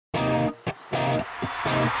Hey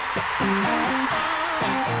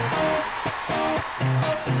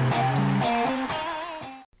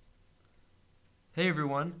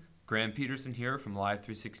everyone, Graham Peterson here from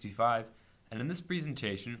Live365, and in this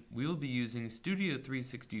presentation we will be using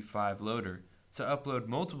Studio365-Loader to upload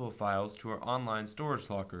multiple files to our online storage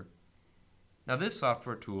locker. Now this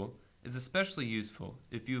software tool is especially useful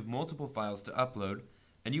if you have multiple files to upload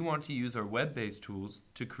and you want to use our web-based tools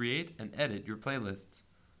to create and edit your playlists.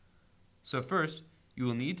 So first, you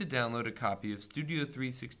will need to download a copy of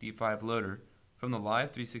Studio365-Loader from the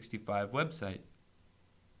Live365 website.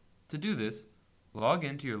 To do this, log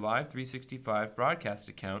into your Live365 broadcast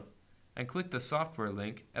account and click the software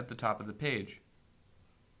link at the top of the page.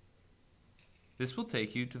 This will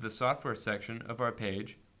take you to the software section of our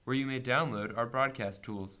page where you may download our broadcast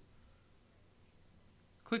tools.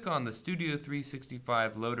 Click on the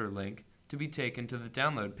Studio365-Loader link to be taken to the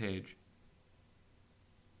download page.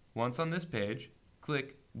 Once on this page,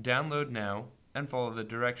 click Download Now and follow the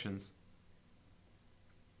directions.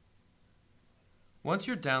 Once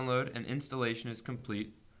your download and installation is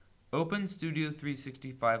complete, open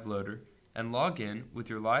Studio365-Loader and log in with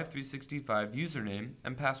your Live365 username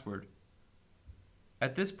and password.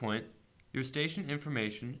 At this point, your station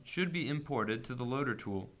information should be imported to the Loader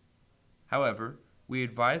tool. However, we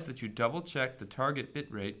advise that you double-check the target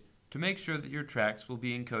bitrate to make sure that your tracks will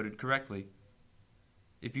be encoded correctly.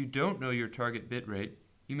 If you don't know your target bitrate,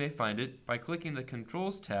 you may find it by clicking the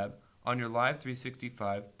Controls tab on your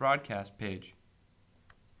Live365 broadcast page.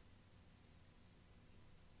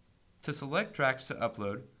 To select tracks to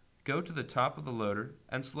upload, go to the top of the loader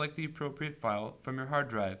and select the appropriate file from your hard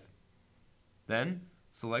drive. Then,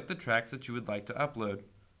 select the tracks that you would like to upload.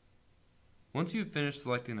 Once you've finished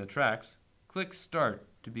selecting the tracks, click Start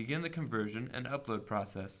to begin the conversion and upload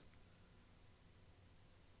process.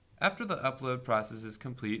 After the upload process is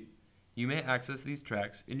complete, you may access these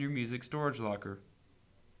tracks in your music storage locker.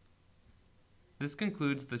 This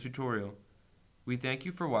concludes the tutorial. We thank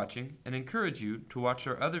you for watching and encourage you to watch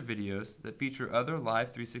our other videos that feature other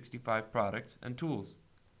Live365 products and tools.